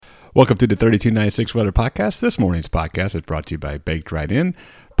Welcome to the 3296 Weather Podcast. This morning's podcast is brought to you by Baked Right In,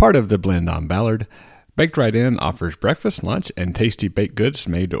 part of the Blend on Ballard. Baked Right In offers breakfast, lunch, and tasty baked goods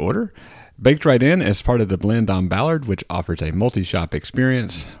made to order. Baked Right In is part of the Blend on Ballard, which offers a multi-shop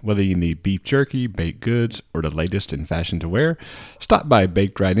experience. Whether you need beef jerky, baked goods, or the latest in fashion to wear, stop by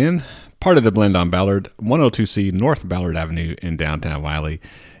Baked Right In, part of the Blend on Ballard, 102C North Ballard Avenue in downtown Wiley.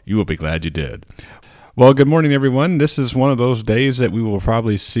 You will be glad you did. Well, good morning, everyone. This is one of those days that we will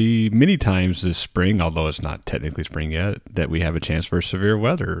probably see many times this spring, although it's not technically spring yet, that we have a chance for severe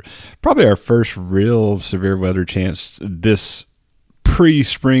weather. Probably our first real severe weather chance this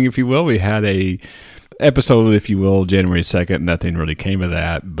pre-spring, if you will. We had a episode, if you will, January 2nd. Nothing really came of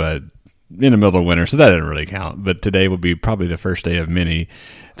that, but in the middle of winter, so that didn't really count. But today will be probably the first day of many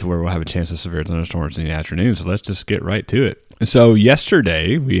to where we'll have a chance of severe thunderstorms in the afternoon. So let's just get right to it. So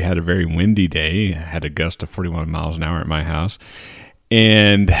yesterday, we had a very windy day, had a gust of 41 miles an hour at my house,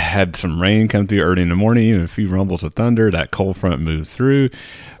 and had some rain come through early in the morning and a few rumbles of thunder. That cold front moved through,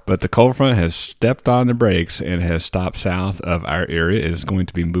 but the cold front has stepped on the brakes and has stopped south of our area. It is going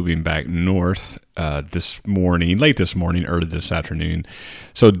to be moving back north this morning, late this morning, early this afternoon.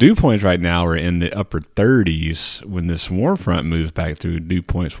 So dew points right now are in the upper 30s. When this warm front moves back through, dew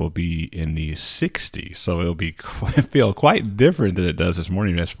points will be in the 60s. So it'll be feel quite different than it does this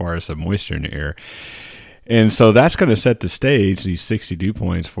morning as far as the moisture in the air. And so that's going to set the stage, these 60 dew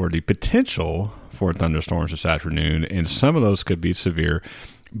points, for the potential for thunderstorms this afternoon. And some of those could be severe.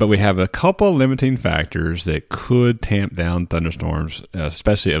 But we have a couple limiting factors that could tamp down thunderstorms,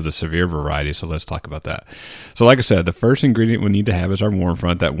 especially of the severe variety. So let's talk about that. So like I said, the first ingredient we need to have is our warm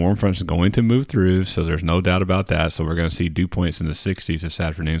front. That warm front is going to move through, so there's no doubt about that. So we're going to see dew points in the 60s this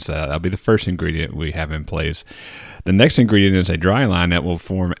afternoon. So that'll be the first ingredient we have in place. The next ingredient is a dry line that will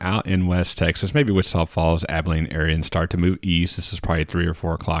form out in West Texas, maybe Wichita Falls, Abilene area, and start to move east. This is probably 3 or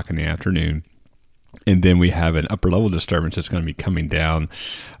 4 o'clock in the afternoon. And then we have an upper level disturbance that's going to be coming down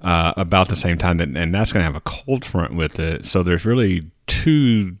about the same time, and that's going to have a cold front with it. So there's really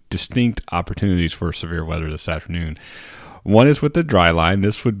two distinct opportunities for severe weather this afternoon. One is with the dry line.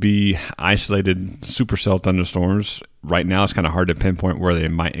 This would be isolated supercell thunderstorms. Right now, it's kind of hard to pinpoint where they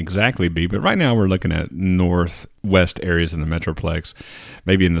might exactly be, but right now we're looking at northwest areas in the Metroplex,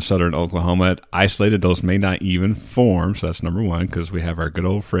 maybe in the southern Oklahoma. Isolated, those may not even form, so that's number one, because we have our good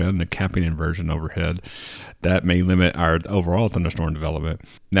old friend, the capping inversion overhead. That may limit our overall thunderstorm development.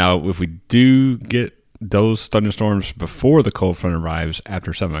 Now, if we do get those thunderstorms before the cold front arrives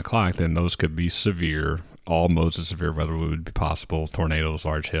after 7 o'clock, then those could be severe. All modes of severe weather would be possible: tornadoes,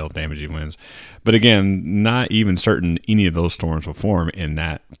 large hail, damaging winds. But again, not even certain any of those storms will form in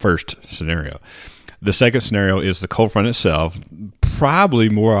that first scenario. The second scenario is the cold front itself. Probably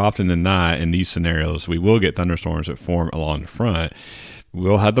more often than not in these scenarios, we will get thunderstorms that form along the front.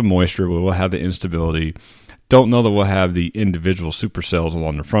 We'll have the moisture, we will have the instability. Don't know that we'll have the individual supercells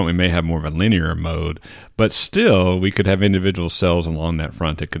along the front. We may have more of a linear mode, but still we could have individual cells along that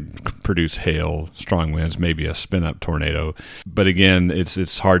front that could produce hail, strong winds, maybe a spin-up tornado. But again,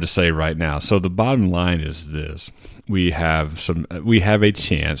 it's hard to say right now. So the bottom line is this. We have a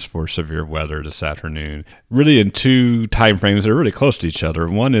chance for severe weather this afternoon, really in two time frames that are really close to each other.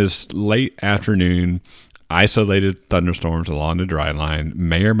 One is late afternoon, isolated thunderstorms along the dry line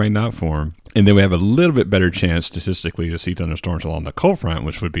may or may not form. And then we have a little bit better chance statistically to see thunderstorms along the cold front,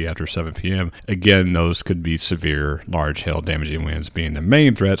 which would be after 7 p.m. Again, those could be severe, large hail, damaging winds being the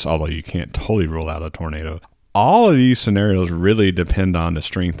main threats, although you can't totally rule out a tornado. All of these scenarios really depend on the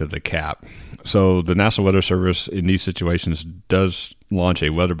strength of the cap. So the National Weather Service in these situations does launch a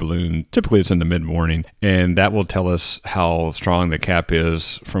weather balloon. Typically it's in the mid-morning, and that will tell us how strong the cap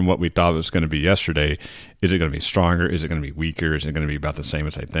is from what we thought it was going to be yesterday. Is it going to be stronger? Is it going to be weaker? Is it going to be about the same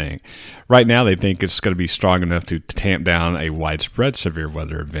as they think? Right now they think it's going to be strong enough to tamp down a widespread severe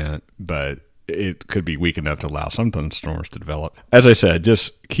weather event, but it could be weak enough to allow some thunderstorms to develop. As I said,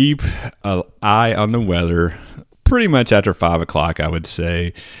 just keep an eye on the weather pretty much after 5 o'clock, I would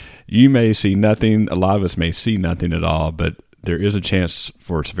say. You may see nothing. A lot of us may see nothing at all, but there is a chance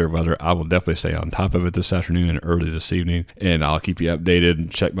for severe weather. I will definitely stay on top of it this afternoon and early this evening, and I'll keep you updated.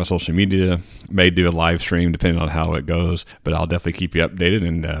 Check my social media. May do a live stream depending on how it goes, but I'll definitely keep you updated,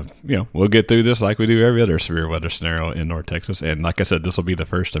 and we'll get through this like we do every other severe weather scenario in North Texas. And like I said, this will be the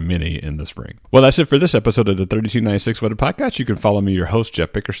first of many in the spring. Well, that's it for this episode of the 3296 Weather Podcast. You can follow me, your host,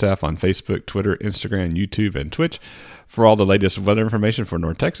 Jeff Bickerstaff, on Facebook, Twitter, Instagram, YouTube, and Twitch for all the latest weather information for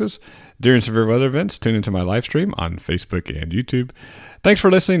North Texas. During severe weather events, tune into my live stream on Facebook and YouTube. Thanks for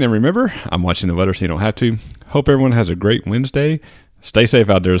listening, and remember, I'm watching the weather so you don't have to. Hope everyone has a great Wednesday. Stay safe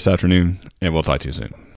out there this afternoon, and we'll talk to you soon.